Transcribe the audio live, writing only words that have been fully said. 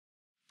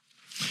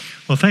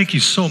Well, thank you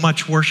so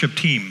much, worship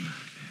team.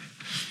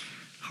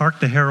 Hark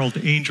the herald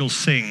angels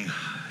sing.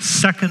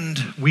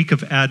 Second week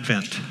of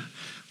Advent.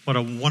 What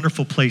a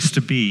wonderful place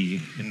to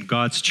be in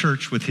God's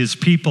church with his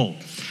people.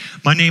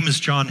 My name is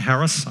John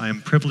Harris. I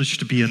am privileged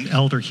to be an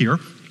elder here.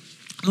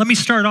 Let me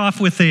start off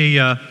with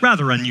a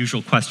rather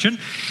unusual question.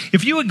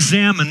 If you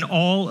examine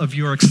all of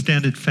your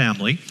extended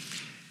family,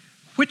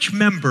 which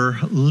member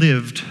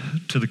lived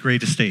to the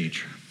greatest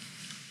age?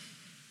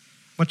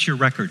 What's your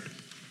record?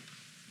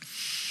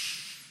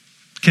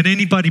 Can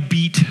anybody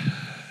beat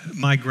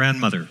my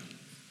grandmother?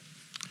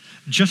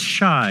 Just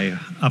shy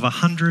of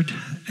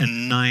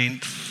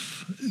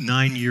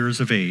 109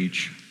 years of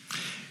age.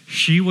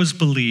 She was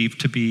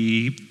believed to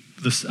be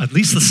at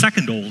least the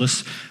second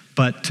oldest,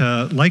 but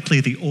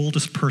likely the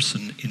oldest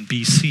person in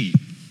BC.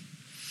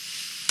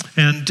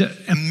 And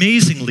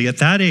amazingly, at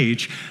that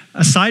age,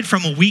 aside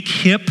from a weak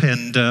hip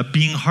and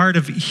being hard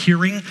of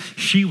hearing,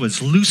 she was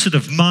lucid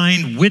of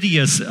mind, witty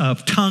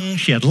of tongue.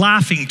 She had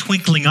laughing,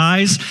 twinkling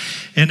eyes.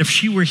 And if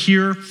she were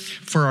here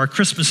for our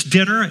Christmas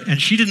dinner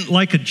and she didn't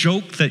like a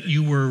joke that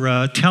you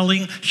were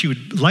telling, she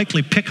would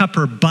likely pick up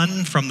her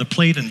bun from the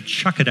plate and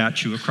chuck it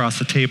at you across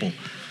the table.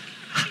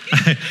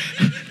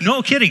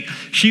 No kidding.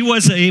 She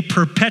was a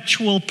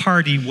perpetual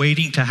party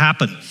waiting to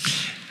happen.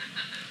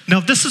 Now,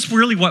 this is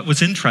really what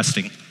was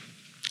interesting.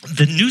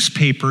 The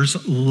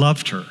newspapers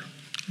loved her.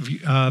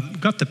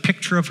 Got the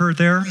picture of her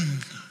there?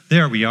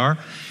 There we are.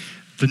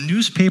 The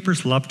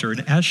newspapers loved her,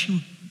 and as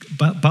she,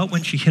 about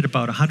when she hit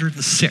about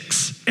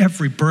 106,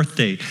 every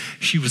birthday,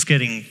 she was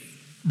getting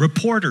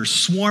reporters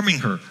swarming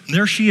her. And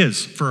there she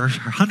is for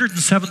her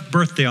 107th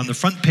birthday on the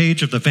front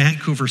page of the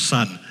Vancouver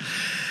Sun.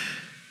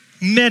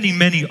 Many,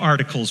 many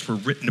articles were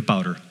written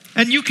about her.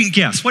 And you can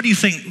guess, what do you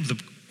think the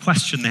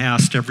question they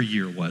asked every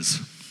year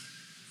was?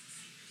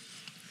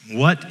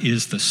 What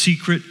is the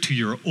secret to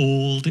your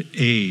old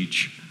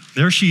age?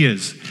 There she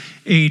is,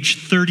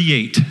 age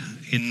 38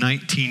 in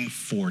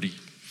 1940.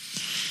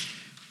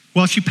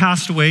 Well, she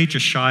passed away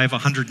just shy of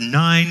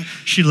 109.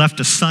 She left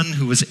a son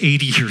who was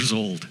 80 years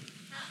old.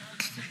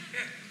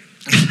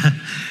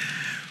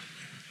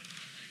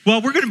 Well,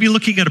 we're going to be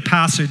looking at a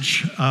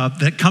passage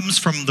that comes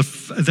from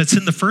that's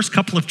in the first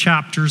couple of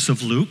chapters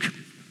of Luke.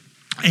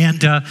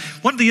 And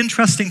one of the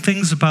interesting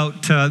things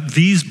about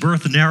these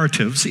birth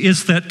narratives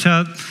is that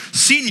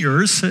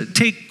seniors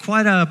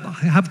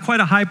have quite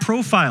a high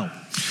profile.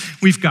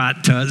 We've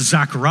got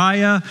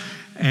Zachariah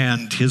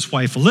and his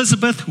wife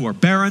Elizabeth, who are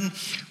barren.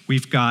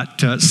 We've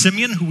got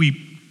Simeon, who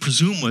we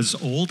presume was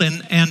old,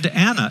 and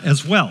Anna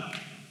as well.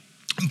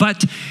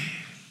 But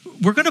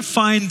we're going to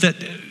find that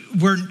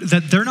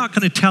they're not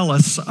going to tell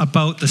us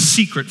about the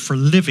secret for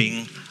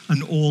living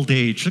an old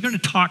age. They're going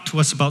to talk to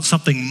us about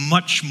something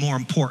much more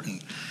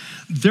important.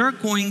 They're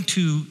going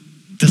to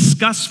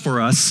discuss for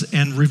us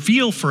and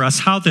reveal for us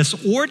how this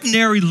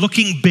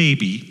ordinary-looking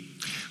baby,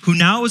 who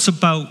now is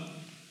about,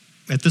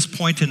 at this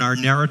point in our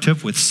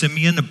narrative with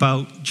Simeon,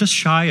 about just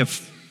shy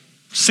of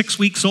 6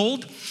 weeks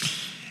old,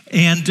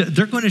 and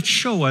they're going to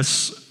show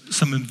us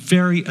some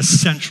very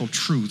essential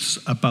truths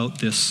about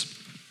this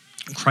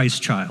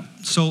Christ child.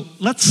 So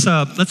let's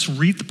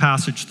read the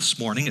passage this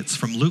morning. It's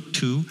from Luke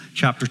 2,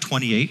 chapter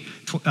 28,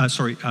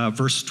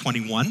 verse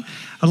 21.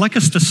 I'd like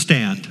us to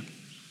stand.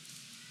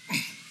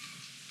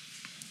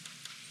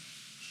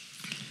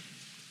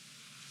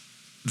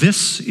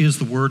 This is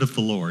the word of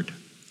the Lord.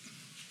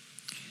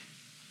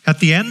 At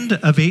the end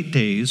of 8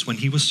 days, when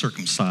he was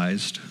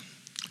circumcised,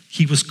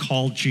 he was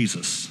called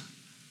Jesus,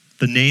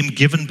 the name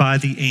given by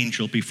the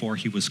angel before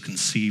he was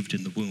conceived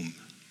in the womb.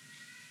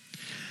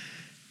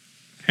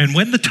 And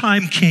when the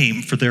time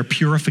came for their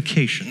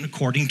purification,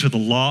 according to the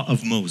law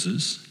of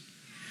Moses,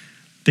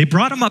 they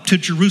brought him up to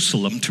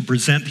Jerusalem to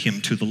present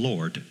him to the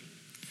Lord.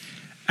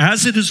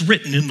 As it is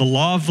written in the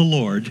law of the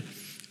Lord,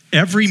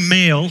 every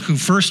male who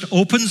first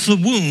opens the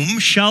womb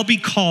shall be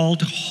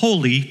called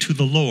holy to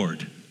the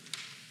Lord,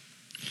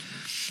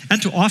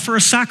 and to offer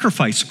a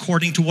sacrifice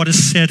according to what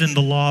is said in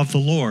the law of the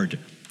Lord,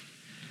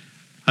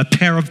 a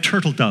pair of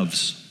turtle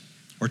doves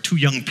or 2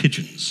 young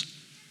pigeons.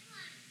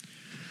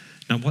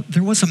 Now,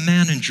 there was a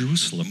man in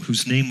Jerusalem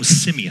whose name was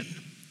Simeon,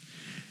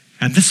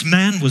 and this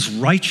man was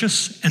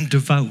righteous and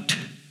devout,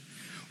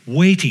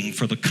 waiting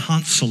for the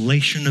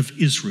consolation of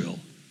Israel,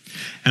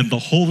 and the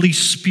Holy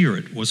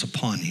Spirit was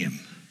upon him.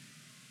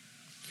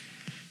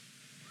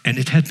 And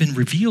it had been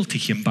revealed to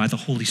him by the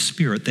Holy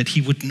Spirit that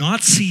he would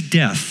not see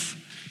death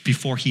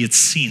before he had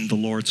seen the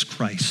Lord's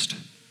Christ.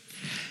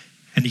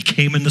 And he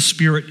came in the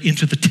Spirit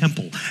into the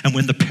temple. And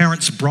when the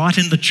parents brought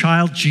in the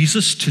child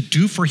Jesus to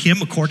do for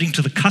him according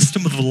to the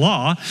custom of the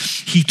law,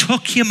 he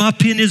took him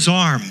up in his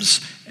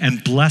arms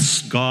and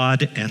blessed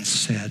God and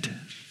said,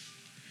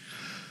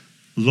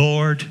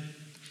 Lord,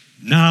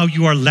 now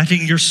you are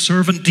letting your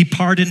servant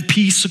depart in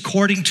peace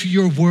according to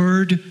your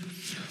word.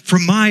 For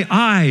my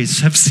eyes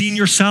have seen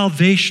your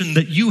salvation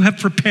that you have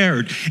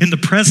prepared in the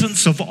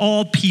presence of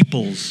all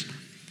peoples,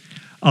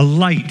 a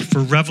light for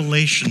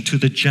revelation to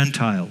the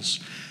Gentiles,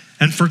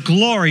 and for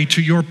glory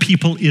to your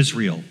people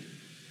Israel.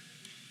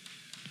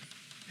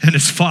 And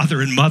his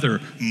father and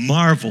mother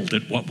marveled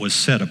at what was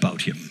said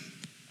about him.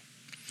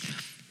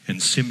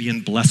 And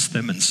Simeon blessed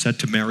them and said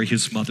to Mary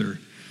his mother,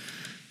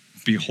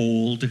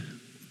 "Behold,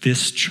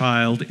 this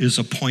child is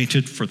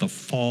appointed for the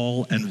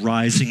fall and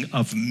rising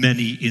of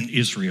many in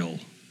Israel,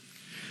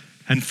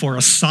 and for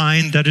a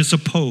sign that is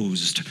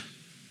opposed.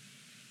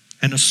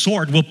 And a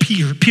sword will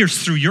pierce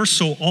through your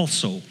soul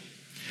also,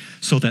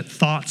 so that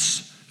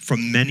thoughts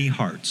from many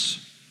hearts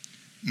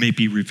may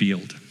be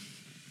revealed."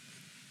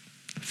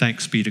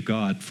 Thanks be to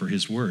God for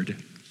his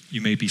word.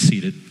 You may be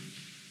seated.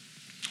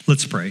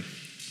 Let's pray.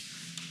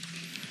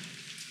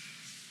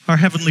 Our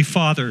Heavenly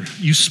Father,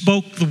 you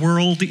spoke the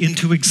world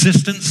into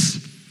existence,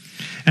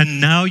 and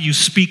now you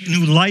speak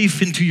new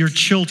life into your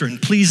children.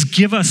 Please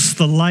give us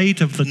the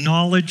light of the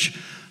knowledge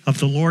of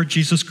the Lord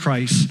Jesus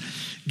Christ.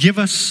 Give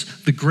us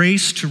the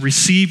grace to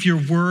receive your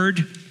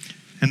word,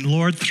 and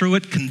Lord, through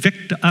it,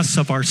 convict us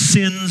of our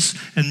sins,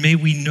 and may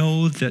we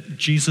know that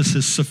Jesus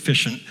is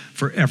sufficient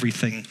for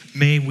everything.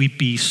 May we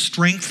be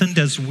strengthened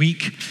as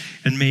weak,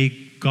 and may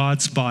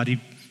God's body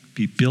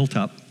be built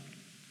up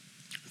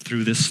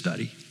through this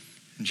study.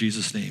 In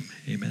Jesus' name,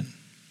 amen.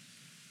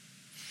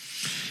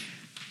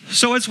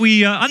 So as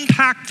we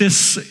unpack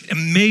this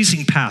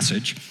amazing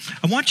passage,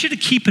 I want you to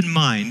keep in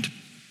mind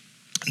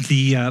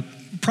the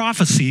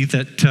prophecy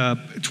that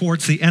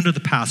towards the end of the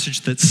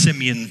passage that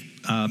Simeon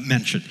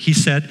mentioned. He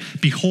said,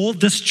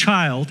 "Behold, this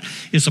child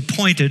is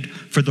appointed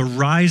for the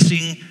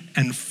rising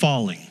and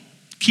falling."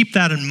 Keep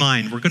that in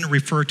mind. We're going to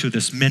refer to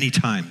this many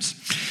times.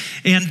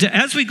 And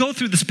as we go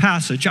through this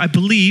passage, I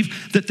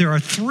believe that there are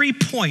 3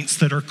 points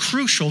that are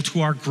crucial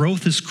to our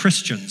growth as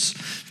Christians,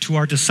 to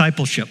our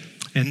discipleship.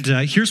 And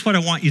here's what I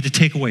want you to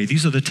take away.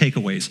 These are the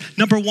takeaways.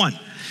 Number 1,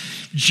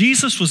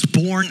 Jesus was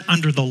born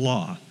under the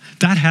law.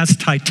 That has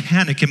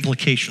titanic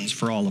implications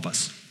for all of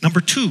us.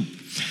 Number 2,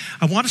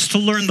 I want us to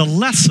learn the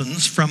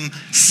lessons from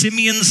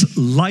Simeon's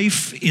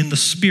life in the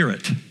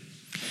Spirit.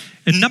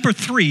 And number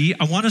 3,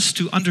 I want us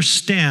to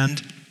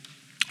understand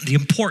the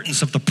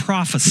importance of the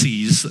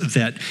prophecies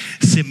that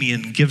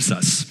Simeon gives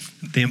us.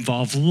 They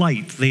involve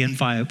light, they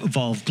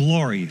involve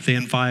glory, they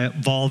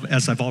involve,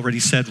 as I've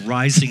already said,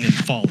 rising and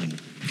falling.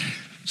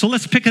 So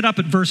let's pick it up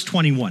at verse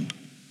 21.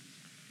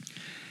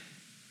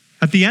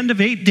 At the end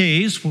of 8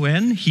 days,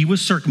 when he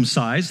was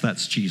circumcised,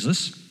 that's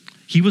Jesus,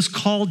 he was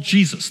called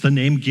Jesus, the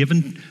name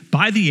given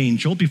by the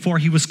angel before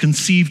he was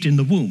conceived in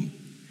the womb.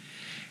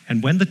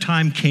 And when the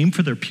time came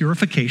for their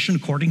purification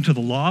according to the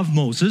law of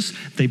Moses,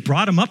 they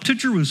brought him up to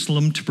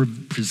Jerusalem to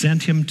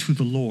present him to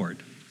the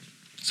Lord.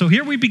 So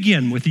here we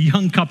begin with a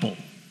young couple.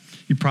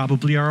 You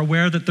probably are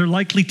aware that they're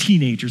likely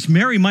teenagers.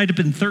 Mary might have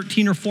been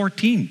 13 or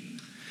 14.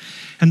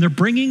 And they're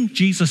bringing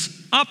Jesus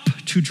up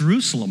to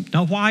Jerusalem.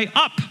 Now, why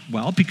up?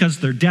 Well, because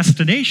their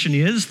destination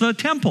is the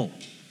temple.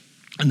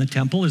 And the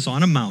temple is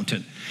on a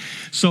mountain.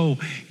 So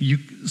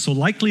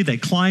likely they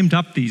climbed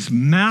up these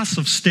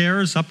massive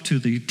stairs up to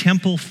the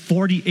temple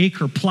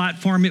 40-acre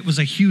platform. It was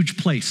a huge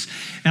place.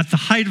 At the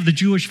height of the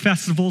Jewish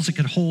festivals, it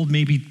could hold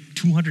maybe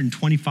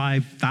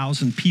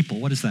 225,000 people.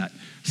 What is that?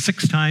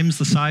 6 times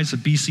the size of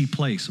BC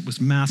Place. It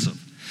was massive.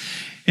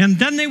 And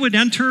then they would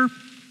enter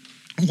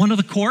one of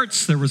the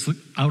courts. There was the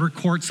outer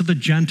courts of the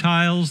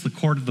Gentiles, the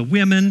court of the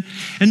women.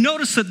 And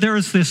notice that there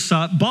is this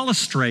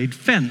balustrade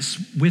fence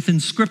with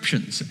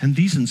inscriptions. And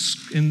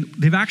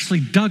they've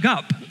actually dug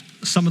up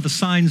some of the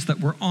signs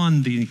that were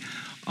on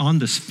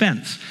this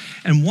fence.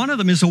 And one of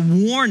them is a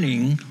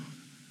warning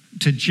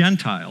to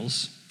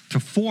Gentiles, to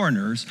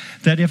foreigners,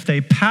 that if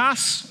they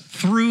pass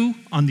through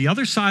on the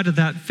other side of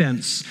that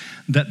fence,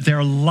 that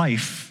their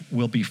life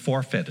will be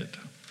forfeited.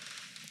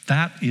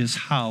 That is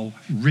how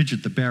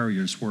rigid the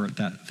barriers were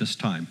at this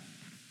time.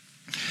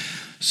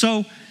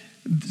 So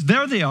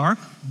there they are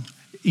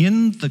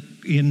in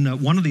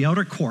one of the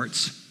outer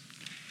courts.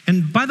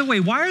 And by the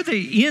way, why are they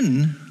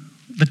in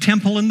the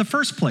temple in the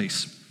first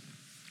place?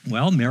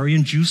 Well, Mary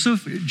and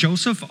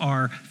Joseph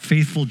are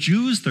faithful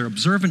Jews. They're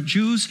observant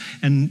Jews.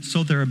 And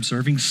so they're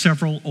observing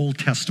several Old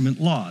Testament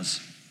laws.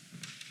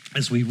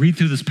 As we read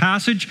through this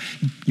passage,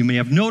 you may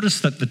have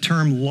noticed that the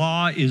term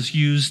law is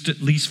used at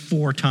least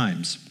 4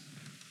 times.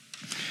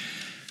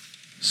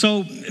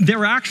 So there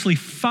were actually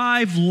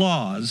 5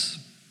 laws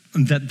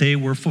that they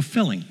were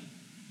fulfilling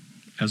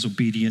as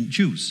obedient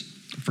Jews.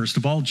 First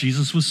of all,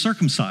 Jesus was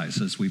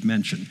circumcised, as we've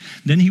mentioned.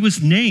 Then he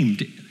was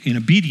named in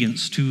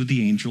obedience to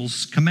the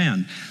angel's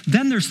command.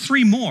 Then there's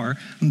 3 more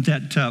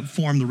that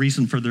form the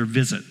reason for their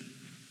visit.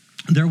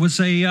 There was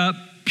a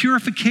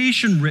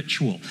purification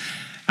ritual.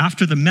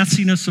 After the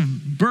messiness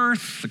of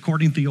birth,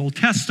 according to the Old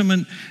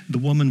Testament, the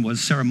woman was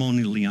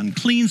ceremonially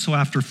unclean. So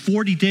after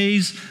 40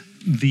 days,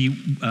 the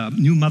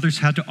new mothers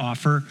had to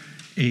offer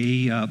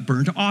a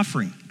burnt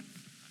offering,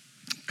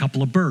 a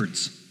couple of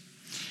birds.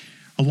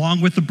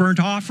 Along with the burnt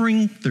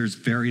offering, there's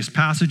various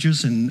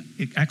passages in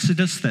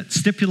Exodus that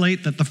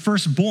stipulate that the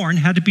firstborn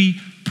had to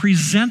be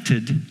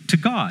presented to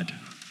God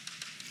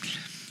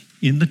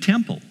in the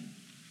temple.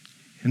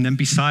 And then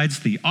besides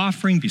the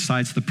offering,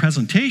 besides the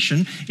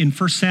presentation, in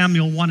 1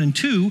 Samuel 1 and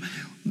 2,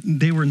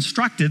 they were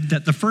instructed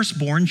that the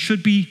firstborn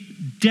should be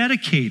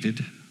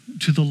dedicated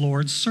to the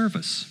Lord's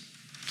service.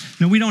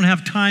 Now, we don't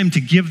have time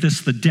to give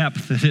this the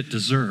depth that it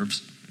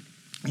deserves.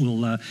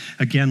 We'll,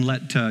 again,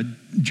 let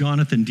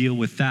Jonathan deal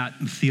with that,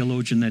 the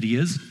theologian that he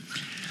is.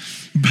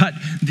 But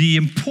the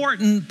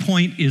important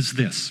point is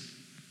this,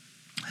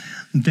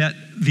 that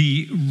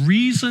the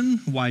reason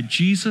why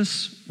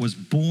Jesus was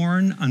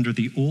born under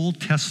the Old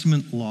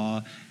Testament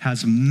law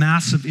has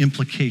massive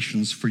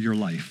implications for your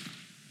life.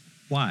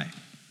 Why?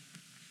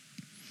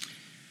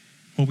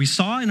 Well, we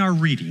saw in our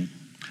reading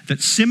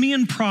that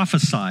Simeon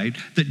prophesied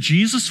that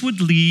Jesus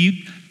would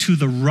lead to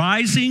the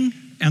rising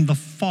and the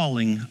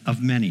falling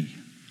of many.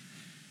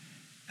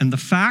 And the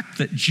fact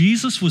that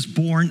Jesus was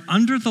born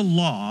under the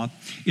law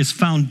is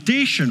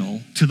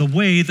foundational to the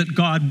way that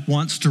God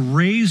wants to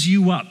raise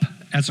you up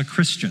as a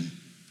Christian.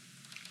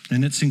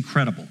 And it's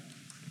incredible.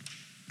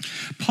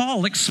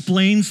 Paul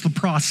explains the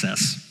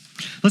process.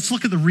 Let's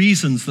look at the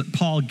reasons that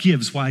Paul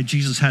gives why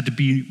Jesus had to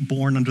be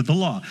born under the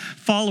law.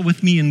 Follow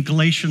with me in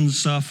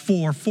Galatians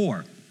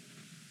 4:4.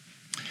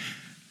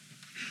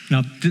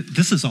 Now,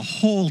 this is a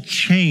whole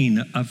chain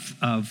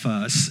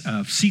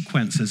of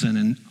sequences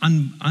and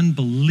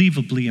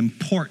unbelievably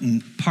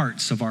important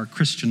parts of our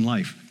Christian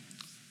life.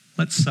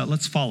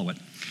 Let's follow it.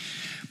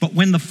 But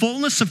when the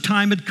fullness of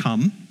time had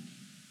come,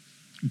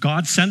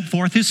 God sent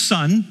forth his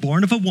son,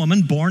 born of a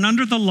woman, born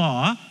under the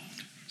law.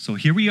 So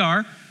here we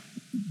are.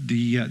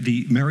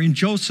 The Mary and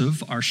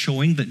Joseph are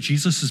showing that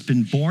Jesus has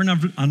been born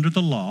under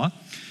the law.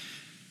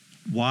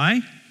 Why?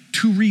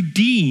 To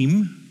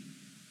redeem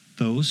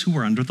those who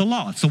were under the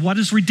law. So what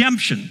is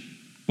redemption?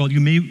 Well, you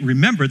may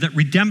remember that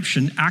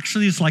redemption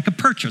actually is like a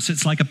purchase.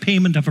 It's like a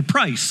payment of a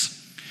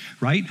price,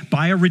 right?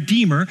 By a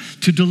redeemer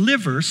to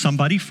deliver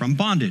somebody from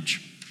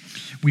bondage.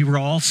 We were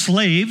all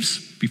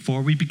slaves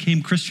before we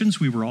became Christians.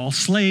 We were all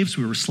slaves.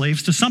 We were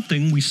slaves to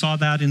something. We saw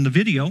that in the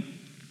video.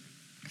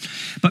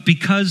 But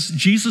because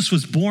Jesus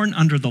was born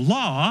under the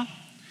law,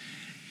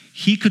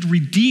 he could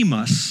redeem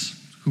us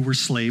who were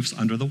slaves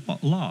under the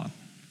law.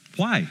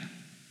 Why?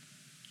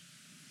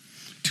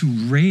 To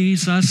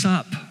raise us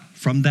up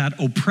from that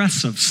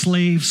oppressive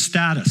slave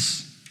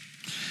status.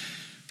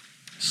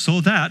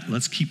 So that,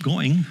 let's keep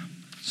going,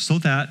 so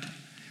that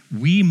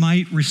we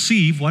might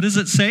receive, what does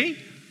it say?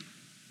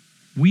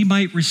 We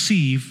might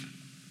receive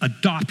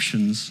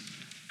adoptions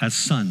as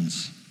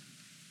sons.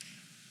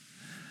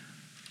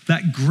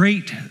 That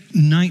great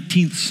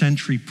 19th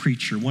century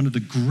preacher, one of the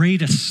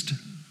greatest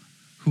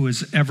who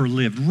has ever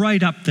lived,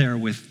 right up there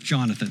with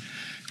Jonathan,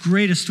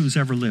 greatest who has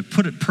ever lived,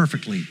 put it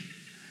perfectly.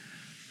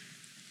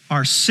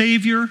 Our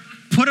Savior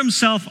put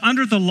himself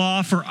under the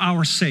law for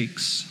our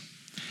sakes,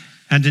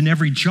 and in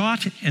every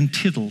jot and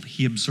tittle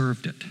he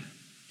observed it.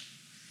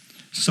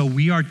 So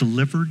we are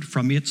delivered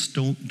from its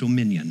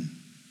dominion.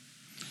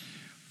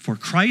 For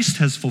Christ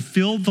has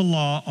fulfilled the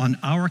law on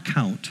our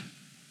account,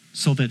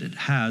 so that it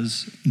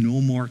has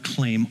no more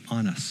claim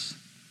on us.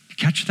 You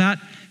catch that?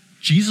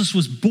 Jesus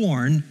was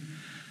born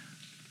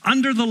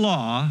under the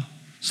law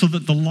so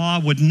that the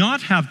law would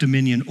not have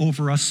dominion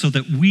over us, so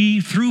that we,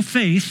 through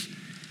faith,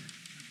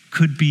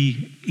 could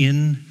be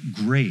in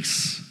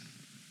grace.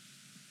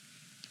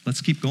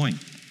 Let's keep going.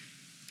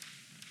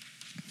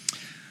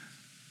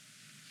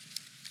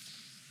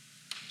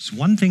 It's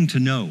one thing to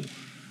know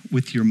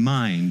with your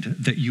mind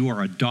that you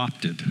are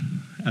adopted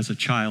as a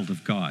child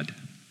of God.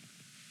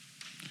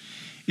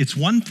 It's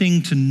one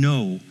thing to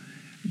know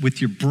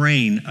with your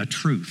brain a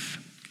truth.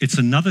 It's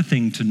another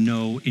thing to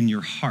know in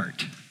your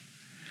heart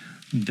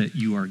that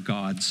you are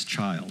God's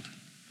child.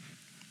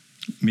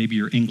 Maybe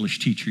your English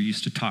teacher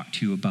used to talk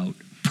to you about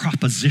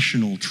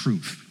propositional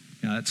truth.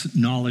 That's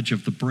knowledge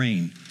of the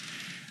brain.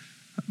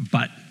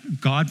 But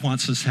God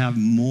wants us to have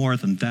more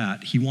than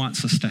that. He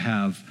wants us to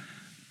have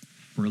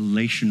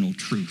relational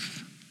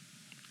truth.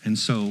 And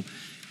so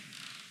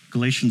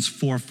Galatians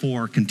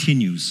 4:4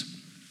 continues.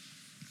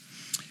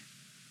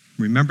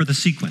 Remember the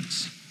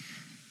sequence.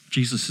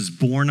 Jesus is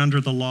born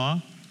under the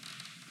law.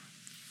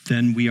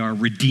 Then we are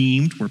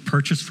redeemed. We're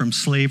purchased from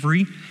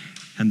slavery.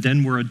 And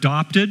then we're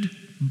adopted.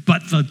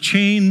 But the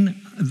chain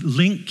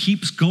link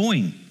keeps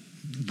going.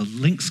 The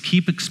links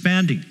keep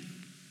expanding.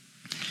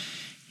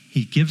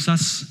 He gives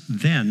us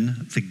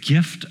then the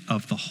gift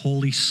of the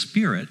Holy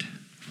Spirit.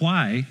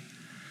 Why?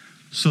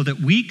 So that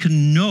we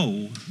can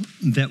know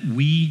that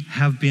we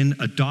have been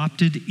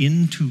adopted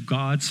into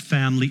God's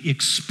family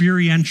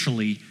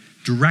experientially,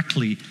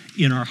 directly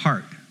in our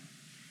heart.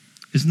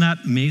 Isn't that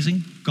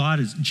amazing?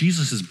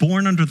 Jesus is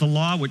born under the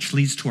law, which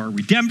leads to our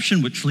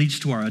redemption, which leads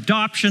to our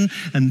adoption,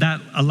 and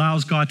that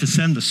allows God to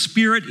send the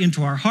Spirit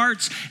into our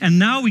hearts. And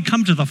now we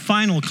come to the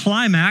final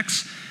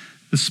climax.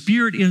 The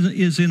Spirit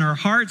is in our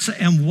hearts,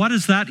 and what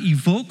does that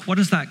evoke? What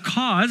does that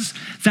cause?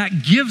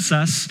 That gives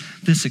us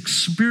this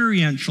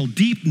experiential,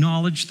 deep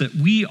knowledge that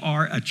we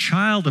are a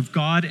child of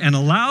God, and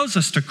allows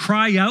us to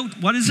cry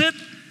out, what is it?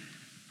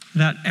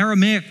 That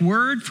Aramaic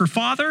word for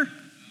father?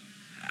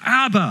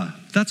 Abba.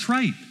 That's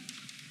right.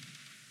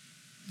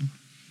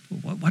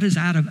 What does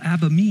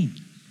Abba mean?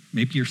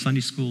 Maybe your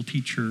Sunday school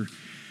teacher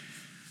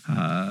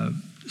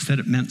said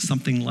it meant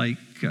something like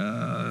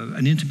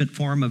an intimate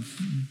form of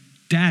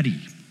daddy.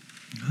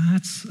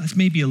 That's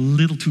maybe a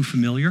little too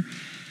familiar.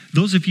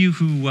 Those of you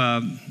who,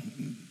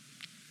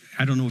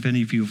 I don't know if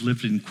any of you have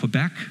lived in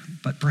Quebec,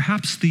 but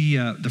perhaps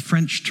the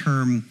French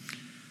term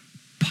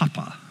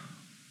papa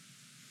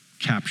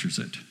captures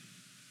it.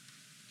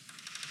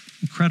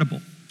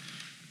 Incredible.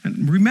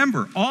 And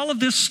remember, all of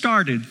this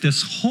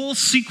whole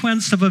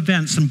sequence of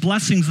events and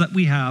blessings that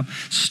we have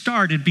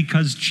started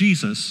because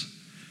Jesus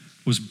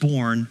was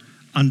born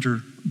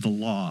under the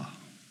law.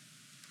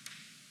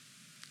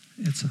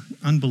 It's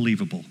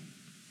unbelievable.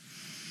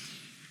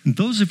 And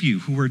those of you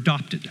who were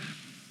adopted,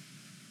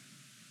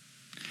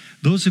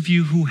 those of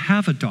you who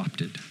have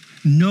adopted,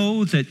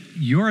 know that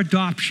your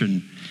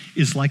adoption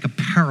is like a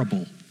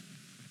parable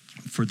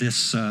for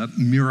this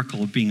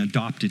miracle of being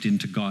adopted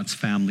into God's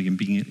family and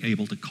being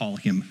able to call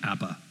him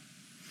Abba.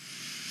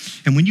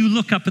 And when you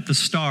look up at the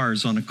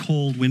stars on a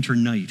cold winter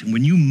night, and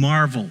when you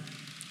marvel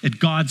at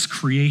God's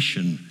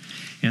creation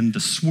and the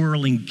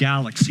swirling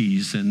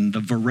galaxies and the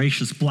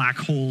voracious black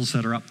holes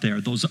that are up there,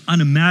 those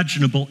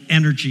unimaginable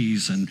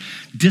energies and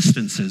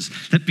distances,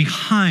 that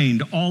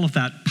behind all of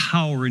that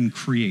power in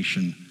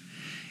creation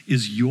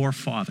is your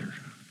Father,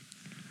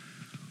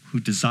 who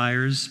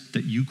desires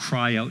that you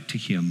cry out to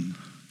him,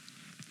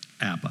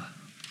 Abba.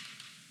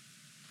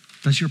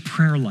 Does your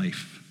prayer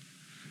life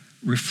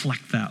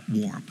reflect that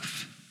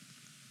warmth?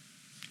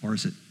 Or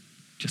is it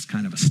just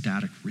kind of a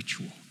static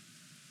ritual?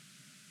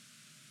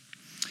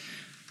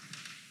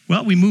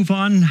 Well, we move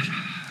on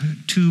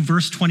to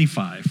verse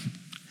 25.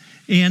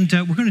 And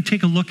we're going to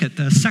take a look at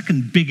the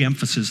second big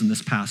emphasis in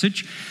this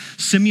passage,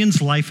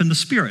 Simeon's life in the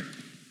Spirit.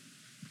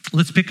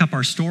 Let's pick up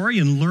our story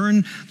and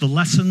learn the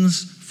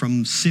lessons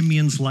from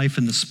Simeon's life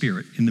in the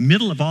Spirit. In the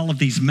middle of all of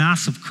these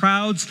massive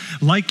crowds,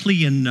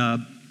 likely in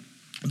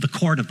the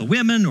court of the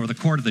women or the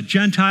court of the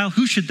Gentile,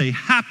 who should they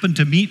happen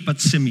to meet but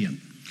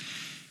Simeon?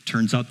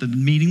 Turns out that the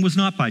meeting was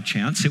not by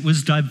chance. It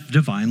was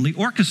divinely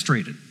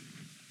orchestrated.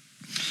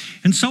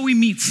 And so we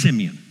meet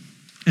Simeon.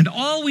 And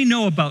all we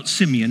know about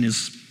Simeon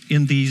is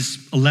in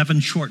these 11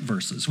 short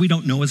verses. We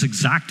don't know his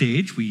exact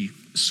age. We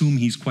assume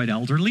he's quite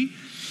elderly.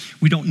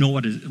 We don't know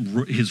what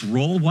his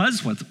role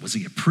was. Was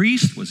he a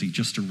priest? Was he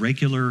just a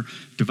regular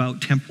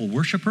devout temple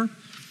worshiper?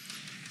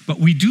 But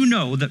we do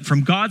know that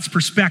from God's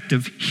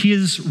perspective,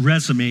 his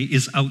resume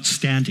is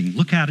outstanding.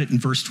 Look at it in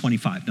verse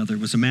 25. Now, there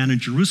was a man in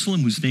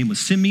Jerusalem whose name was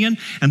Simeon,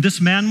 and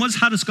this man was,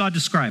 how does God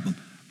describe him?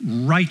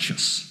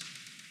 Righteous.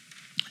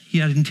 He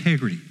had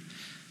integrity.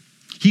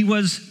 He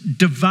was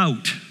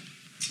devout.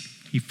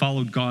 He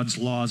followed God's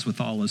laws with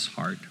all his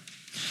heart.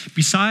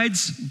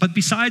 Besides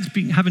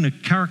having a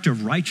character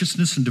of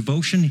righteousness and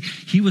devotion,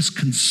 he was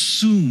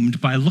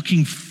consumed by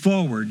looking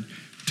forward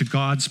to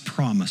God's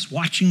promise,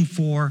 watching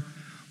for,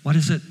 what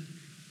is it?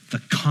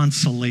 The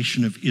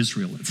consolation of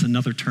Israel. It's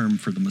another term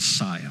for the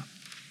Messiah.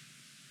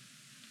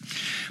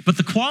 But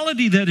the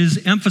quality that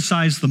is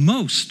emphasized the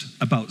most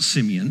about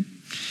Simeon,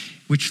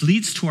 which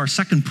leads to our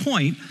second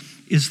point,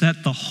 is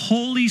that the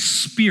Holy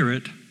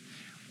Spirit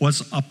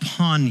was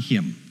upon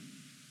him.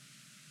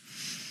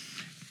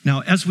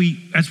 Now, as we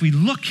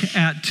look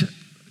at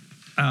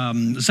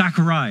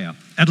Zechariah,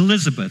 at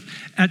Elizabeth,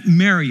 at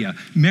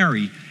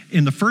Mary,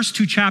 in the first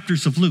two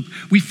chapters of Luke,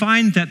 we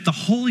find that the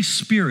Holy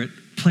Spirit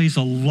plays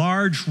a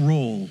large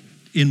role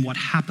in what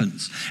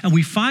happens. And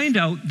we find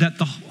out that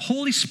the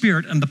Holy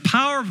Spirit and the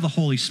power of the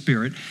Holy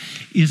Spirit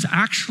is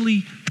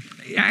actually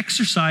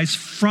exercised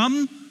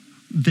from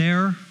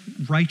their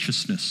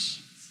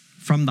righteousness,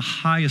 from the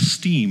high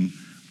esteem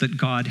that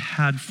God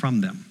had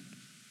from them.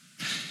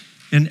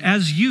 And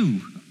as you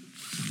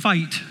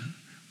fight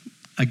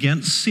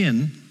against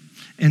sin,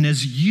 and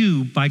as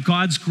you, by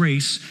God's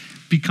grace,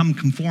 become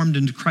conformed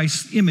into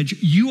Christ's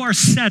image, you are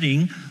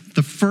setting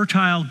the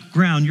fertile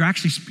ground. You're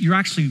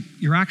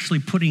actually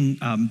putting,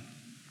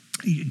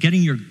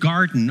 getting your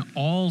garden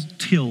all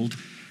tilled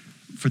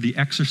for the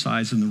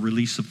exercise and the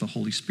release of the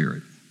Holy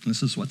Spirit. And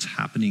this is what's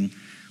happening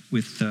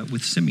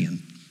with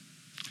Simeon.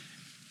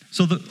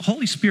 So the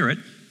Holy Spirit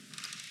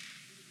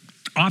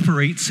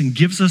operates and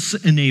gives us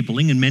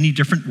enabling in many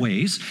different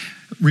ways.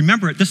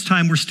 Remember, at this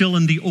time, we're still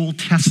in the Old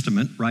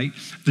Testament, right?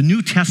 The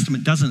New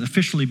Testament doesn't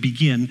officially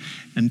begin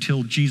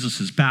until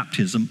Jesus'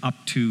 baptism up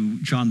to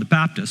John the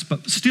Baptist,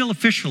 but still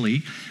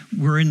officially,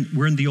 we're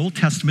in the Old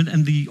Testament,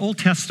 and the Old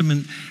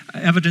Testament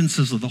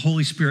evidences of the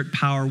Holy Spirit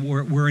power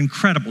were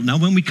incredible. Now,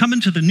 when we come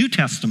into the New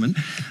Testament,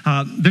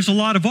 there's a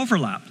lot of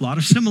overlap, a lot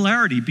of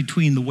similarity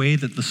between the way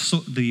that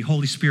the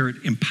Holy Spirit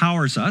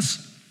empowers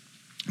us,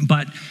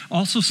 but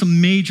also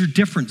some major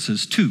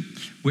differences too,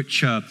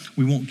 which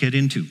we won't get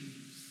into.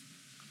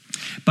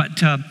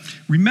 But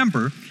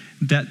remember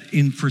that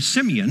for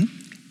Simeon,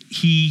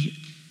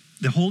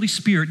 the Holy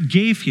Spirit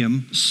gave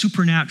him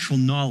supernatural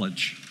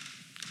knowledge.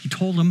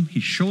 He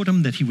showed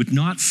him that he would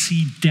not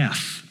see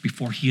death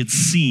before he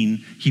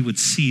would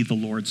see the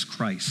Lord's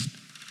Christ.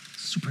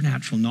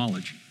 Supernatural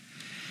knowledge.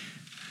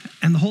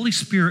 And the Holy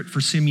Spirit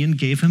for Simeon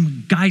gave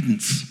him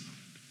guidance.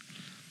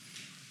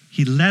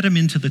 He led him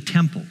into the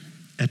temple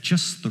at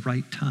just the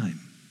right time.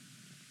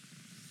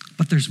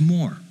 But there's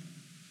more.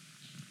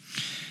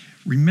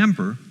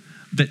 Remember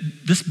that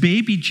this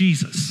baby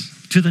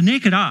Jesus, to the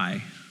naked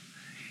eye,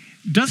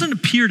 doesn't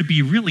appear to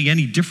be really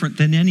any different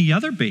than any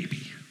other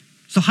baby.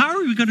 So how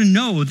are we going to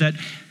know that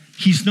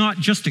he's not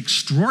just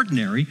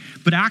extraordinary,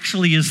 but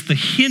actually is the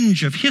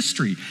hinge of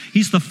history?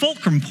 He's the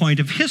fulcrum point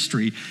of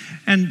history,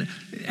 and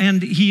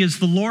he is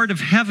the Lord of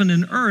heaven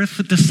and earth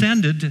that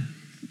descended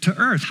to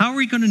earth. How are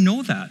we going to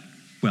know that?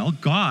 Well,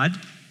 God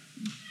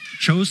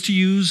chose to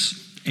use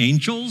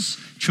angels,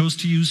 chose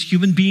to use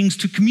human beings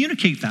to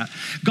communicate that.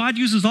 God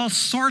uses all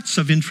sorts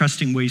of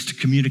interesting ways to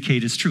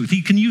communicate his truth.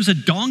 He can use a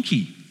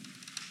donkey.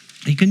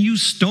 He can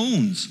use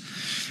stones.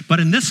 But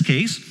in this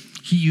case,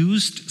 he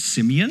used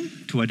Simeon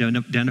to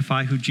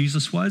identify who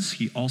Jesus was.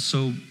 He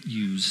also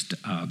used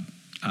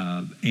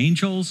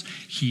angels.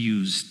 He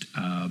used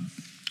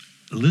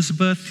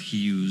Elizabeth. He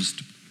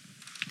used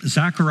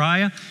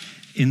Zechariah.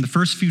 In the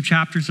first few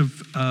chapters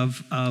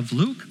of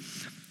Luke,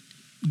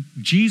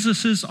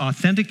 Jesus'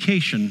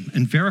 authentication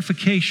and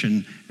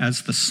verification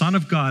as the Son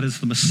of God, as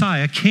the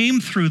Messiah, came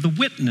through the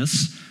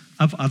witness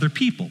of other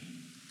people.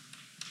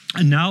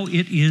 And now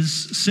it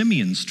is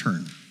Simeon's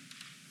turn.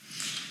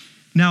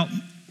 Now,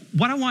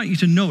 what I want you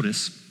to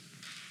notice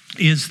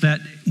is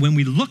that when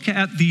we look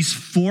at these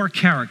four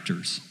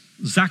characters,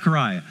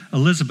 Zechariah,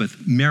 Elizabeth,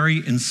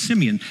 Mary, and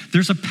Simeon,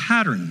 there's a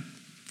pattern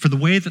for the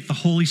way that the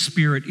Holy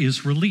Spirit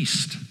is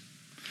released.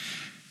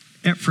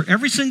 For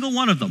every single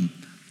one of them,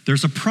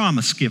 there's a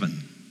promise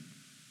given.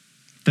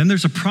 Then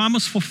there's a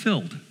promise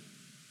fulfilled.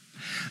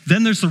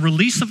 Then there's the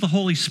release of the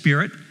Holy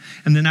Spirit.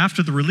 And then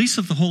after the release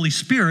of the Holy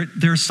Spirit,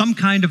 there's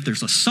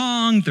a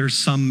song, there's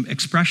some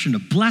expression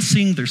of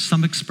blessing, there's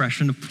some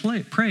expression of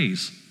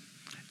praise.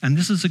 And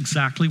this is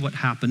exactly what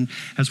happened,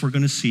 as we're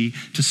going to see,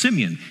 to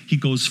Simeon. He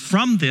goes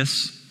from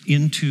this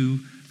into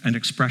an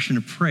expression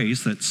of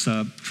praise that's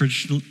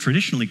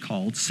traditionally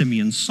called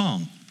Simeon's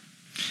song.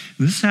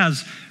 And this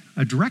has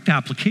a direct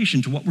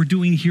application to what we're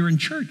doing here in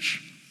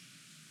church.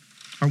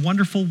 Our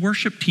wonderful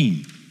worship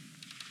team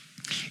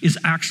is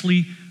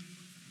actually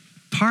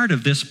part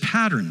of this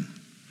pattern.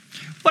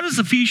 What does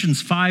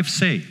Ephesians 5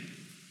 say?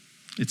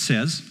 It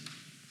says,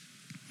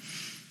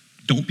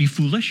 don't be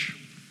foolish,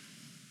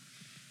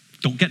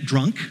 don't get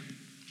drunk,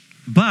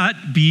 but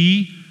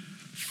be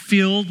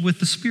filled with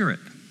the Spirit.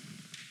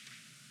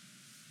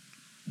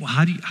 Well,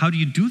 how do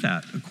you do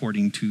that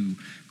according to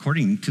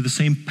the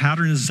same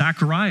pattern as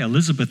Zechariah,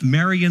 Elizabeth,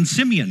 Mary, and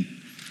Simeon?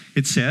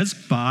 It says,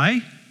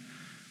 and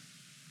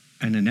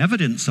an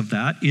evidence of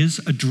that is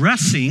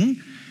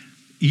addressing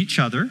each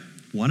other,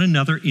 one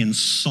another, in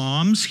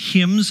psalms,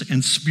 hymns,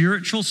 and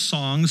spiritual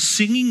songs,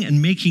 singing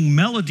and making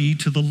melody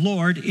to the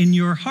Lord in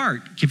your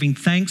heart, giving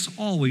thanks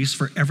always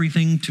for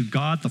everything to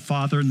God the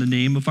Father in the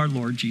name of our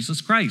Lord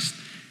Jesus Christ.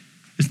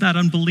 Isn't that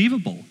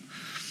unbelievable?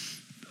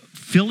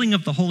 Filling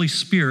of the Holy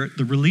Spirit,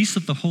 the release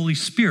of the Holy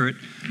Spirit,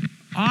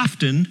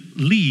 often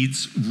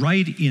leads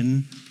right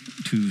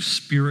into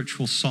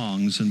spiritual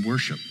songs and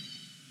worship.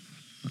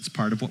 That's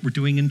part of what we're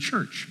doing in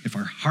church. If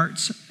our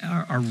hearts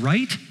are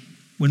right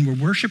when we're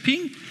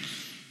worshiping,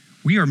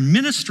 we are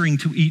ministering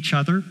to each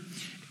other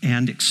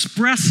and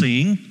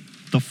expressing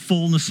the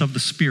fullness of the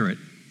Spirit,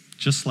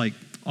 just like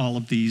all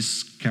of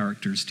these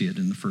characters did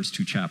in the first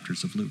two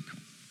chapters of Luke.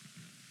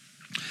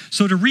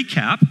 So to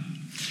recap,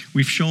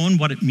 we've shown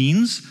what it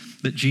means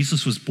that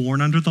Jesus was born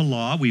under the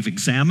law. We've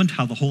examined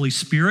how the Holy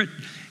Spirit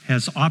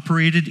has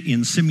operated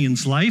in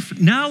Simeon's life.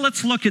 Now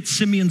let's look at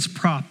Simeon's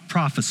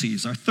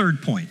prophecies, our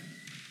third point.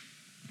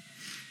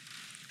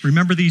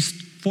 Remember these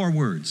four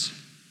words: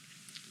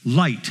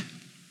 light,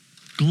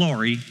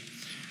 glory,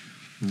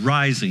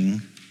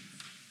 rising,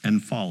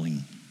 and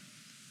falling.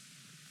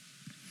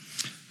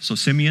 So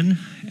Simeon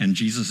and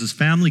Jesus'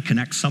 family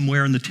connect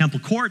somewhere in the temple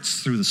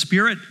courts through the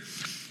Spirit.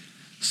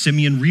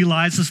 Simeon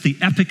realizes the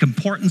epic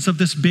importance of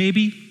this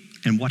baby,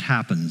 and what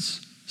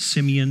happens?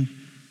 Simeon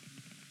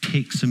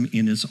takes him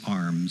in his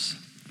arms,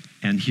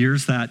 and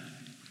here's that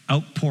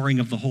outpouring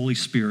of the Holy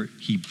Spirit.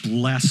 He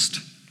blessed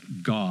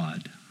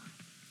God.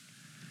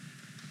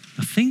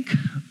 Now think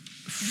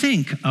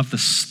of the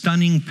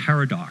stunning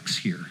paradox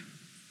here.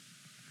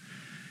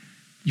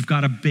 You've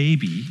got a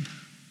baby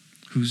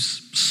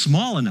who's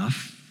small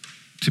enough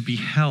to be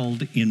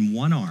held in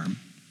one arm.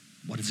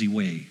 What does he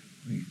weigh?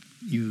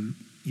 You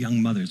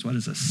young mothers, what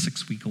does a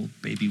 6-week-old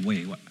baby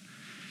weigh? What,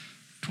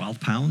 12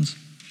 pounds?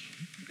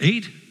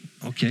 8?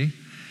 Okay.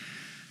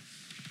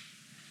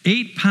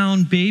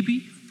 8-pound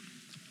baby,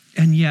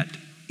 and yet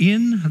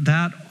in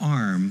that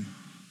arm,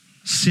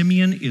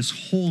 Simeon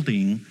is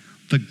holding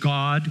the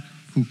God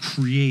who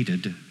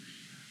created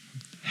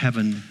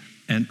heaven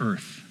and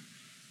earth.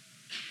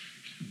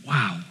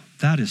 Wow,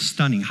 that is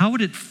stunning. How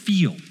would it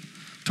feel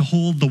to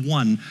hold the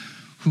one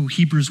who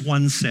Hebrews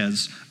 1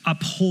 says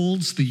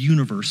upholds the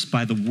universe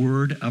by the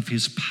word of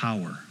his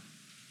power?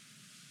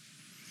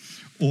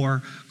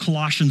 Or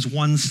Colossians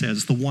 1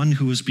 says, the one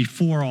who is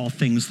before all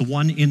things, the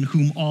one in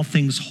whom all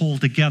things hold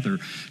together,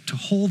 to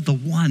hold the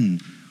one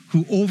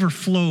who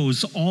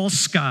overflows all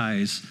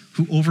skies,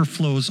 who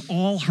overflows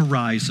all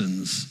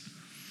horizons,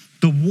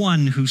 the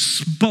one who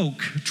spoke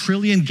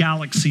trillion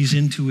galaxies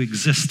into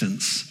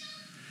existence.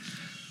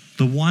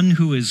 the one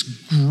who is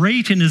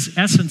great in his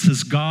essence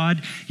as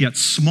God, yet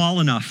small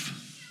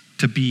enough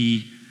to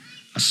be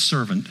a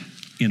servant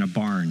in a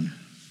barn.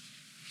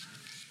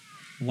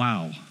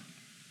 Wow.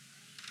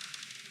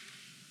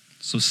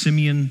 So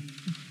Simeon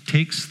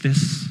takes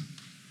this,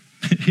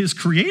 his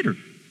creator,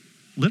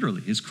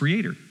 literally his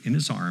creator, in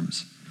his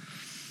arms,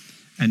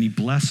 and he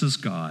blesses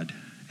God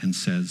and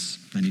says,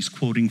 and he's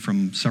quoting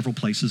from several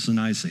places in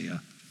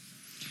Isaiah,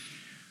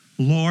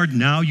 Lord,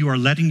 now you are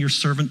letting your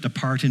servant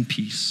depart in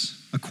peace,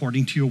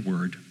 according to your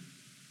word.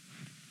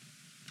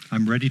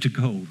 I'm ready to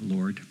go,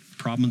 Lord.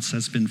 Promise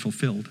has been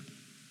fulfilled.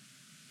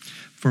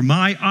 For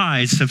my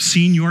eyes have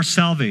seen your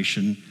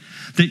salvation,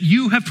 that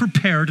you have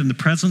prepared in the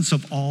presence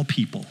of all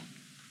people.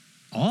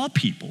 All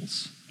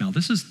peoples. Now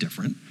this is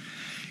different.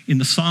 In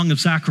the song of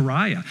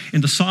Zechariah,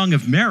 in the song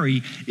of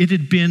Mary, it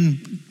had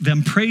been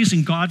them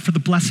praising God for the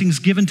blessings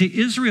given to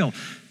Israel.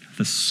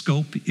 The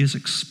scope is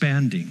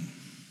expanding.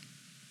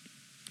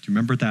 Do you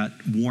remember that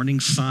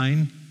warning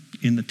sign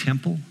in the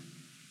temple?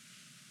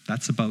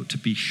 That's about to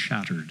be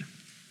shattered.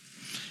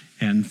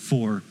 And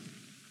for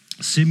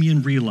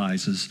Simeon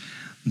realizes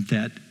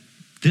that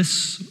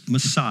this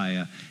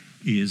Messiah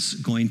is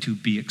going to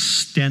be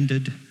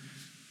extended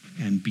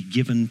and be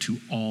given to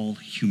all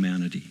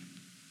humanity.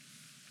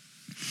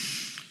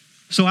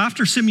 So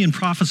after Simeon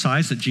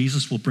prophesies that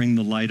Jesus will bring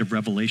the light of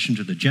revelation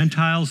to the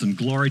Gentiles and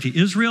glory to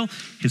Israel,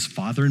 his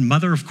father and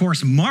mother, of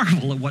course,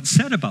 marvel at what's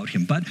said about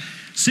him. But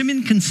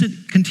Simeon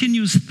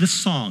continues this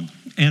song,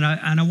 and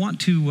I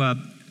want to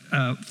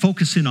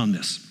focus in on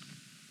this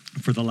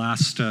for the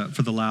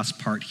last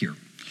part here.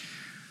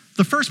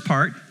 The first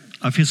part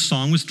of his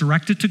song was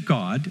directed to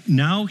God.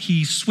 Now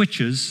he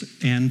switches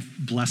and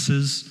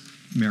blesses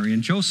Mary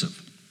and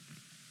Joseph.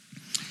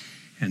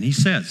 And he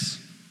says,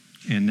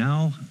 and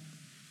now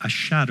a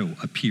shadow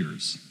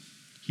appears.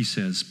 He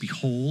says,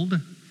 behold,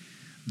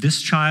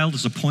 this child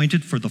is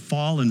appointed for the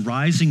fall and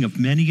rising of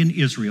many in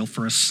Israel,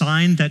 for a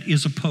sign that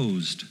is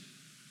opposed.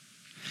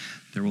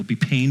 There will be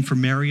pain for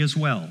Mary as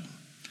well,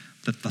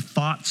 that the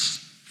thoughts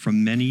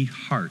from many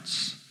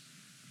hearts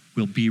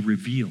will be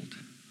revealed.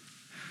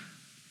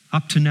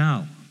 Up to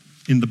now,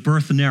 in the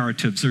birth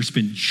narratives, there's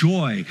been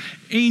joy,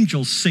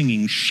 angels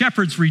singing,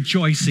 shepherds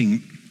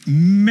rejoicing,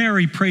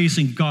 Mary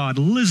praising God,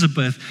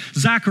 Elizabeth,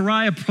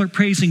 Zechariah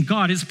praising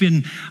God. It's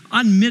been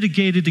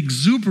unmitigated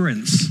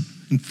exuberance,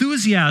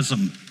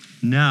 enthusiasm.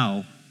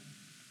 Now,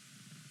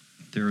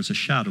 there is a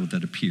shadow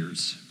that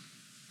appears.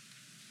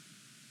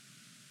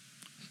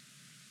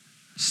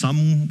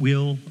 Some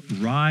will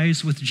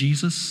rise with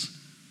Jesus.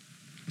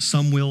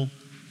 Some will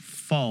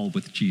fall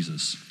with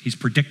Jesus. He's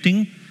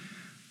predicting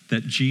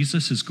that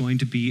Jesus is going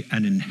to be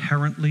an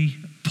inherently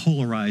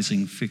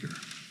polarizing figure.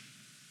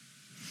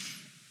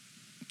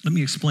 Let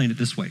me explain it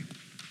this way.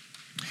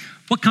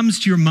 What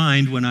comes to your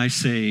mind when I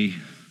say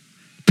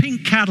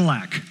pink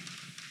Cadillac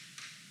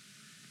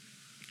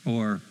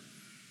or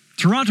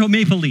Toronto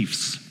Maple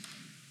Leafs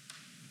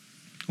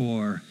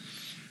or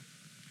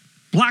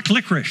black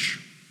licorice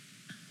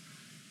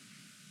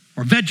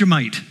or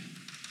Vegemite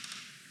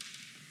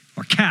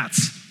or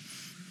cats?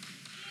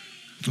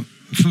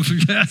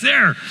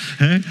 There.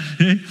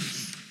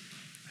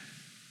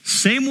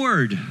 Same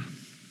word,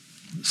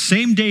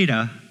 same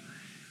data.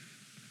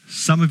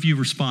 Some of you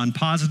respond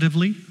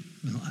positively.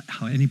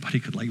 How anybody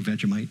could like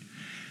Vegemite.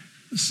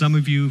 Some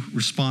of you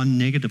respond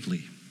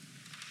negatively.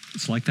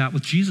 It's like that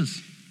with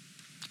Jesus.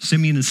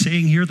 Simeon is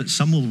saying here that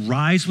some will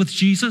rise with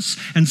Jesus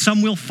and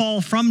some will fall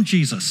from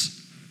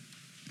Jesus.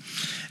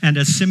 And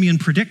as Simeon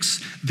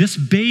predicts, this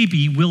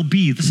baby will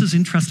be, this is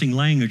interesting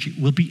language,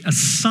 will be a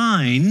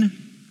sign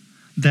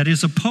that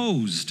is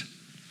opposed.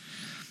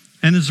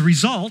 And as a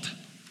result,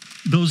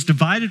 those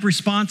divided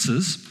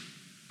responses,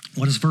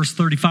 what does verse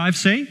 35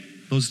 say?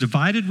 Those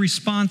divided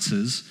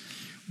responses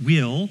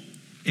will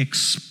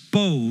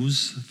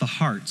expose the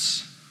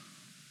hearts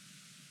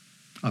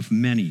of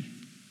many.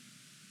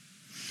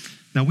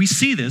 Now we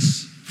see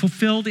this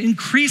fulfilled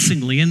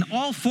increasingly in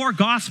all four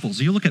Gospels.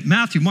 You look at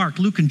Matthew, Mark,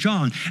 Luke, and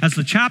John. As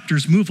the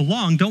chapters move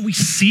along, don't we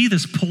see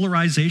this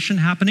polarization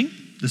happening?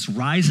 This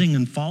rising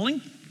and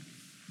falling?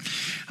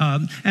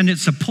 And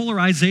it's a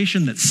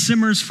polarization that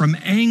simmers from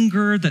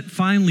anger that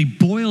finally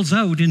boils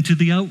out into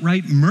the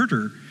outright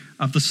murder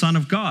of the Son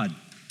of God.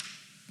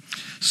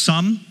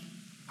 Some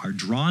are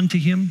drawn to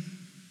him,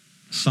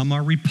 some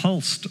are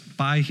repulsed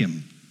by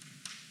him.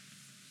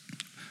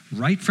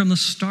 Right from the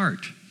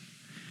start,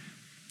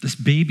 this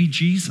baby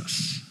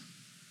Jesus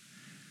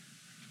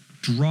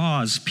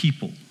draws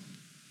people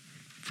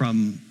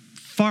from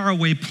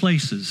faraway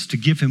places to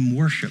give him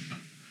worship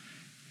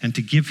and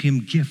to give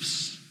him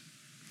gifts.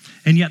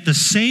 And yet the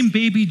same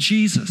baby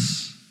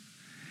Jesus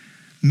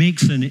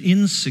makes an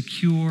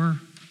insecure,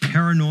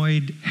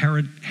 paranoid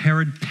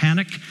Herod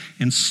panic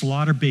and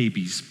slaughter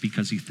babies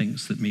because he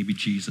thinks that maybe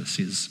Jesus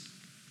is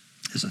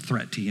a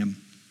threat to him.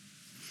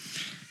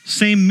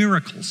 Same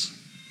miracles.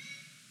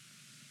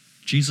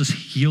 Jesus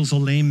heals a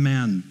lame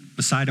man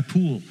beside a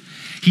pool.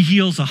 He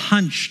heals a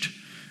hunched,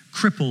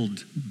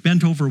 crippled,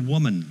 bent-over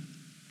woman.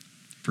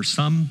 For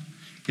some,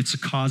 it's a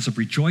cause of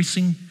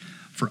rejoicing.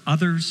 For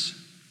others,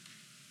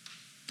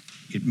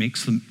 it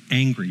makes them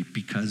angry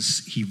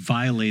because he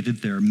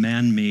violated their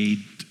man-made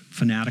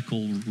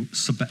fanatical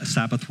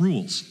Sabbath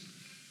rules.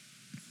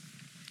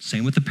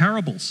 Same with the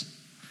parables.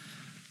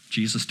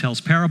 Jesus tells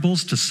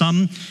parables. To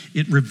some,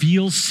 it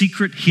reveals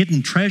secret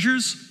hidden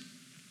treasures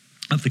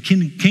of the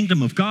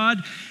kingdom of God.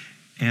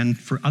 And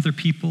for other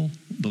people,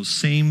 those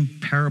same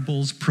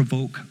parables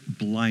provoke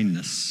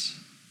blindness.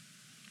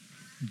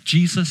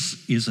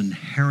 Jesus is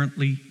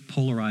inherently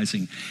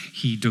polarizing.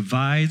 He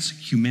divides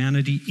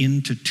humanity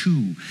into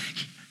two.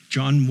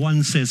 John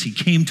 1 says he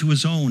came to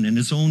his own, and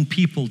his own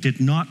people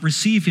did not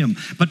receive him.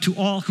 But to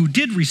all who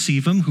did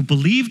receive him, who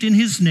believed in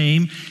his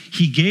name,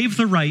 he gave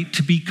the right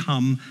to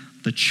become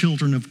the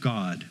children of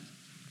God.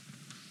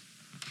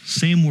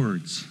 Same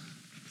words,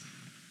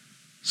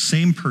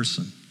 same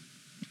person,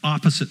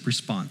 opposite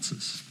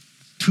responses.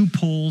 Two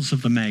poles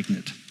of the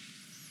magnet,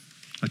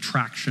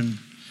 attraction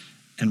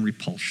and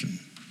repulsion.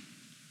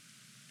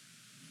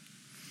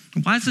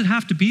 Why does it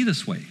have to be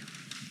this way?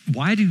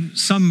 Why do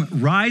some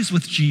rise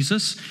with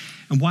Jesus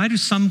and why do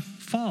some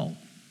fall?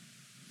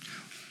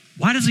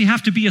 Why does he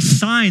have to be a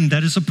sign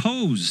that is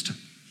opposed?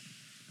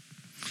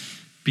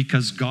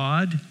 Because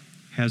God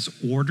has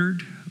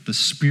ordered the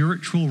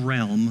spiritual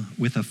realm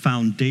with a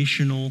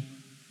foundational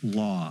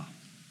law.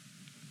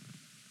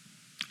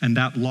 And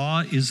that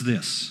law is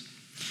this: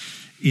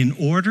 in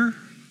order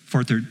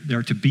for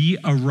there to be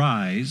a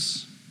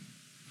rise,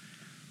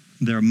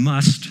 there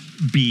must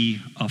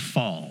be a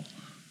fall.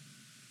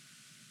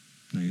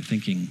 Now you're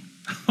thinking,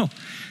 oh,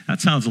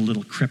 that sounds a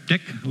little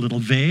cryptic, a little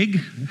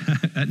vague.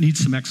 That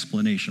needs some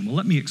explanation. Well,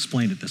 let me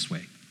explain it this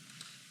way.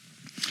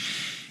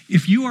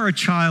 If you are a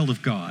child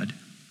of God,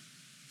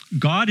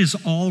 God has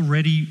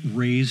already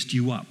raised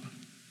you up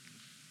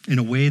in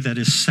a way that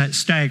is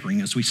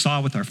staggering. As we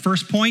saw with our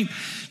first point,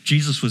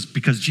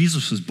 because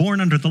Jesus was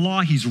born under the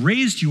law, he's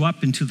raised you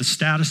up into the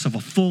status of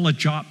a full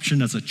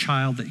adoption as a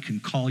child that you can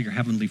call your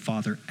heavenly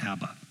Father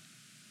Abba.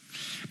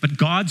 But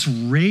God's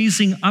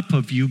raising up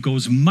of you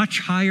goes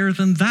much higher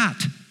than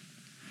that.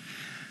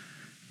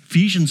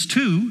 Ephesians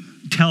 2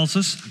 tells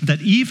us that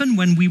even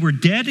when we were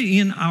dead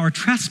in our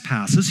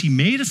trespasses, he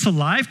made us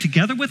alive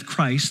together with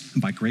Christ,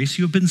 and by grace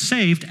you have been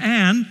saved,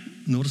 and,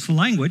 notice the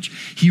language,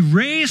 he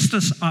raised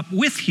us up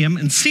with him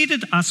and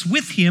seated us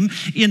with him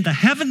in the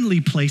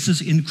heavenly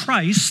places in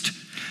Christ,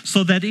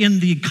 so that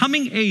in the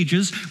coming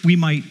ages he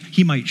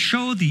might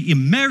show the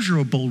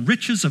immeasurable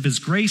riches of his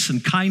grace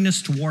and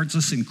kindness towards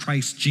us in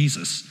Christ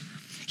Jesus.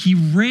 He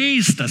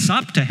raised us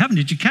up to heaven.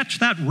 Did you catch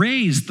that?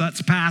 Raised,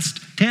 that's past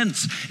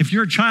tense. If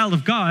you're a child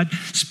of God,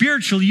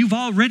 spiritually, you've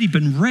already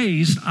been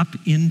raised up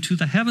into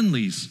the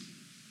heavenlies.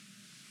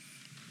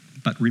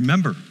 But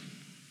remember,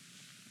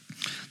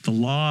 the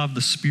law of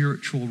the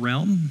spiritual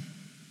realm,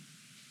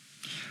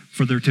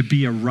 for there to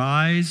be a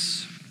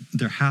rise,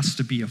 there has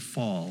to be a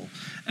fall.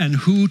 And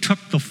who took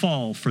the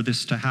fall for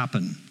this to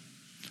happen?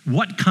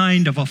 What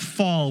kind of a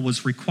fall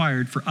was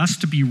required for us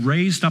to be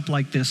raised up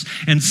like this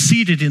and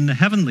seated in the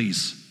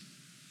heavenlies?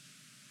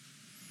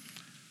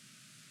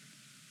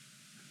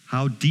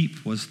 How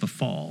deep was the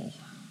fall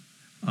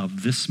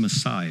of this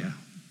Messiah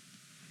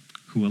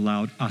who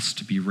allowed us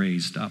to be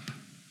raised up?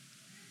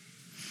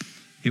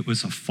 It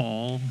was a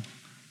fall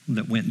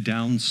that went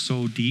down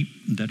so deep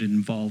that it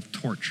involved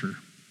torture.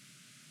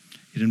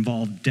 It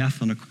involved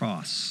death on a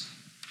cross.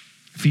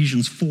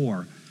 Ephesians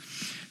 4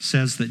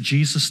 says that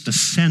Jesus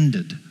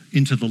descended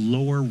into the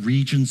lower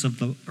regions of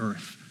the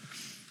earth.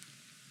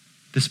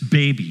 This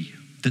baby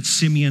that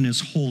Simeon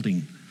is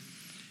holding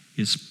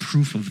is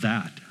proof of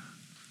that.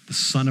 The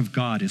Son of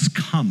God has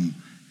come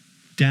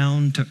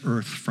down to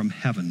earth from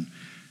heaven.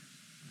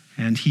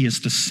 And he has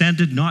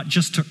descended not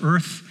just to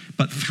earth,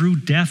 but through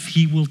death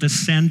he will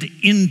descend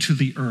into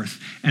the earth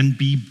and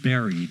be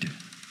buried.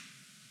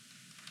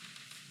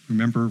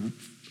 Remember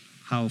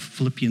how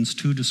Philippians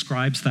 2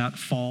 describes that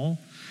fall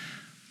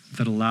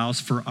that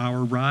allows for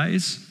our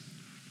rise?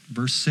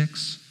 Verse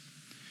 6.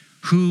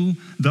 Who,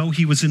 though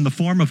he was in the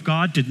form of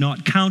God, did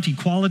not count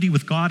equality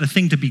with God a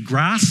thing to be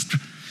grasped,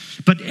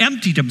 but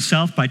emptied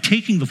himself by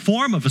taking the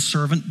form of a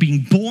servant,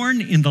 being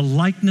born in the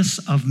likeness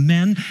of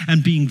men,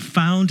 and being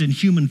found in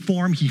human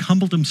form, he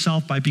humbled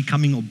himself by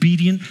becoming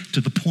obedient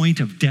to the point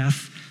of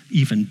death,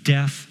 even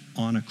death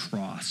on a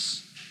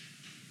cross.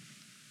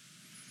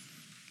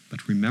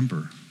 But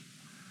remember,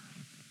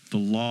 the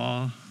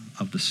law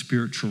of the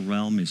spiritual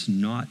realm is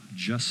not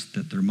just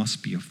that there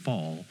must be a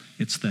fall,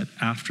 it's that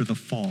after the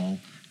fall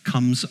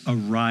comes a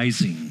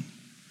rising.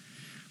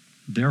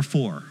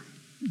 Therefore,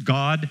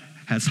 God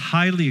has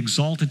highly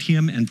exalted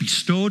him and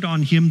bestowed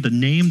on him the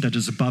name that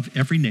is above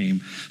every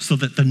name, so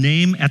that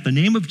at the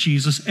name of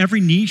Jesus, every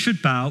knee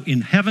should bow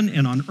in heaven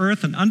and on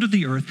earth and under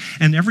the earth,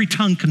 and every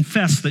tongue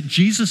confess that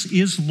Jesus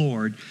is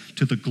Lord,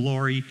 to the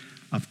glory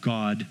of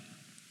God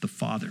the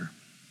Father.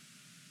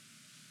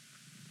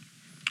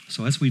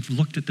 So as we've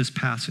looked at this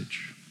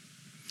passage,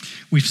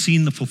 we've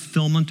seen the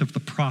fulfillment of the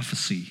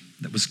prophecy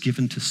that was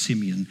given to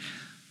Simeon,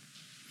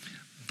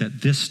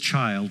 that this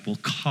child will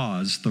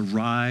cause the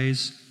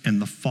rise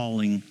and the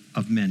falling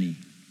of many.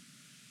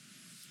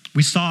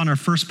 We saw in our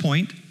first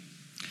point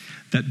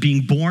that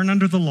being born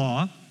under the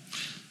law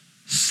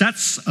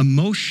sets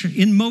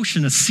in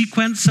motion a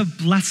sequence of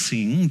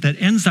blessing that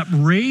ends up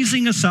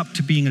raising us up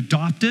to being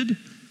adopted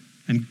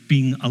and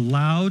being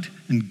allowed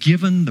and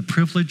given the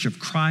privilege of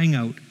crying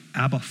out,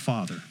 Abba,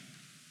 Father.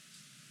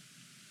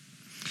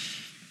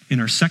 In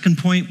our second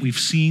point, we've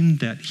seen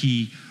that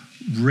he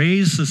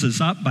raises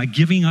us up by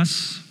giving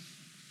us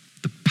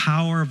the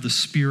power of the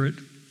Spirit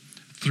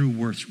through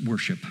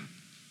worship.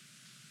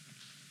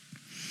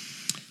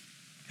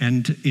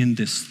 And in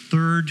this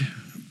third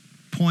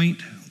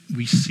point,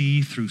 we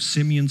see through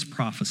Simeon's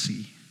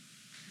prophecy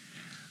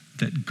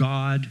that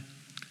God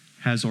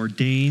has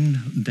ordained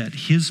that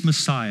his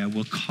Messiah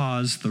will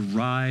cause the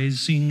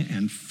rising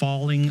and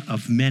falling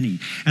of many.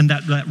 And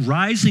that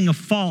rising of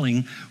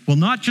falling will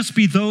not just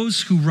be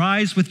those who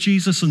rise with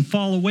Jesus and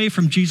fall away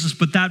from Jesus,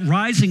 but that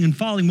rising and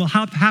falling will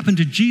happen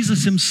to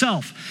Jesus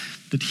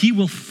himself, that he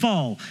will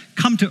fall,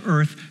 come to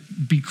earth,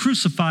 be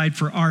crucified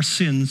for our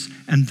sins,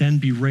 and then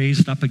be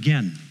raised up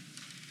again.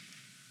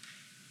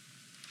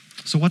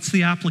 So what's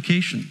the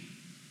application?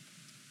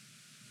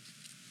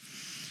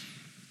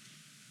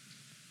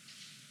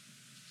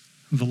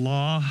 The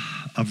law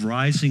of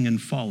rising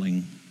and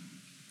falling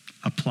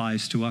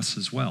applies to us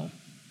as well.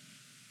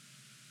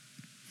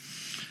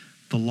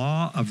 The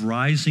law of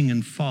rising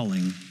and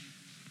falling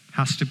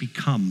has to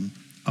become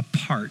a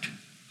part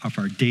of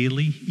our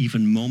daily,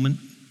 even moment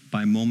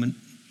by moment,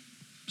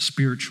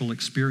 spiritual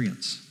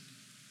experience.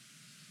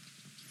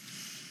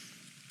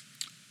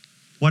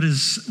 What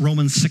does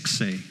Romans 6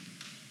 say?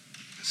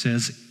 It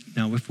says,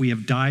 now, if we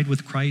have died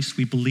with Christ,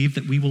 we believe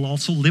that we will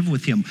also live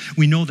with him.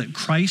 We know that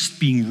Christ,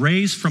 being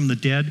raised from the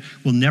dead,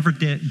 will never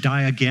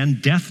die again.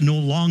 Death no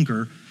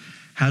longer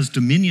has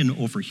dominion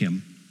over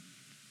him.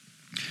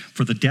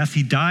 For the death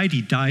he died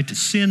to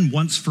sin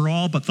once for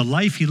all, but the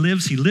life he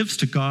lives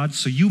to God.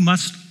 So you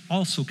must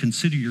also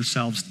consider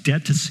yourselves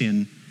dead to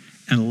sin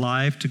and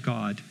alive to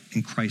God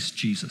in Christ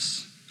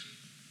Jesus.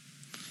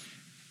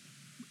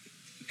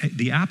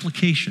 The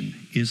application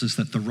is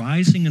that the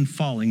rising and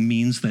falling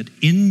means that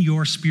in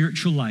your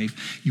spiritual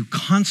life, you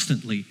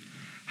constantly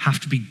have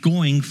to be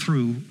going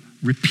through,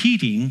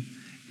 repeating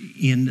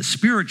in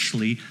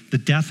spiritually the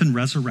death and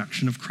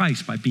resurrection of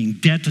Christ by being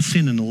dead to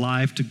sin and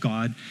alive to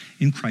God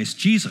in Christ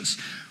Jesus.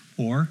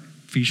 Or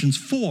Ephesians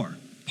 4,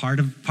 part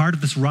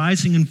of this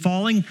rising and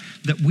falling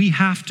that we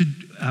have to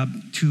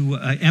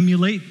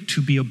emulate, to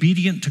be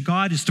obedient to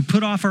God, is to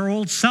put off our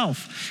old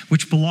self,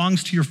 which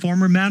belongs to your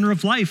former manner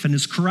of life and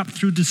is corrupt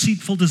through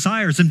deceitful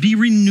desires, and be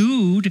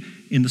renewed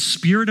in the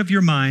spirit of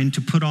your mind to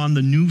put on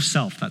the new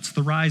self. That's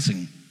the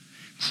rising,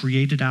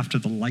 created after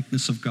the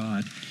likeness of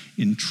God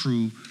in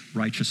true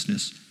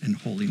righteousness and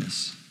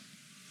holiness.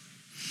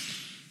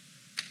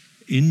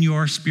 In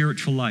your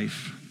spiritual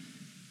life,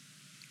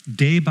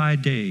 day by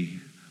day,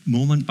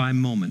 moment by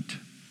moment,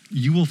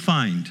 you will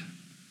find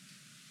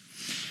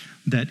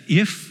that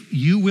if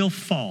you will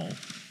fall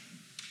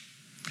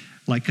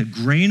like a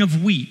grain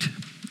of wheat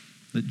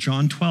that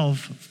John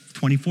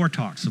 12:24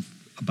 talks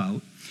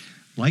about,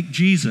 like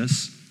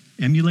Jesus,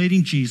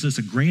 emulating Jesus,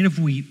 a grain of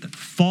wheat that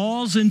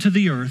falls into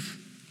the earth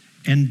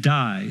and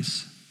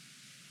dies,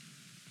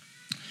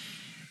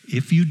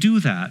 if you do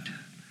that,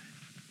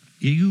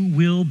 you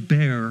will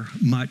bear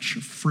much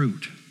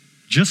fruit.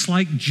 Just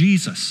like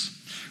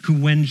Jesus, who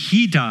when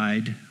he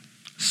died,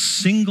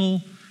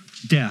 single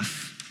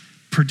death,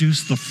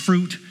 produced the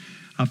fruit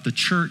of the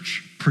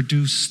church,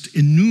 produced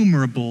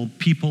innumerable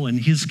people in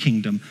his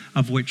kingdom,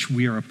 of which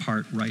we are a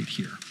part right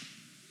here.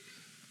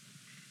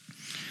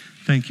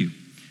 Thank you.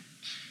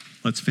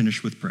 Let's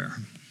finish with prayer.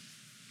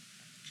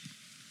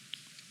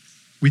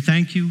 We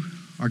thank you,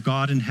 our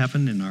God in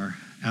heaven and our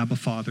Abba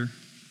Father,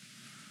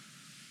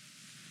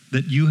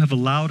 that you have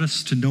allowed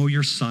us to know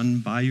your Son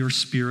by your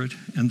Spirit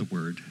and the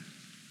Word.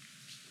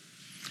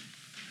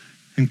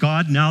 And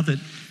God, now that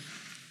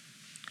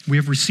we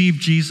have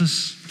received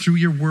Jesus through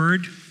your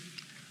word,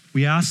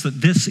 we ask that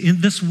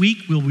in this week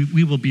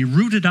we will be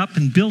rooted up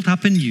and built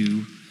up in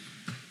you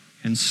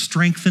and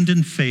strengthened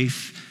in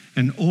faith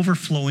and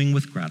overflowing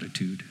with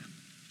gratitude.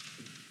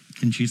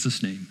 In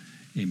Jesus' name,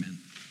 amen.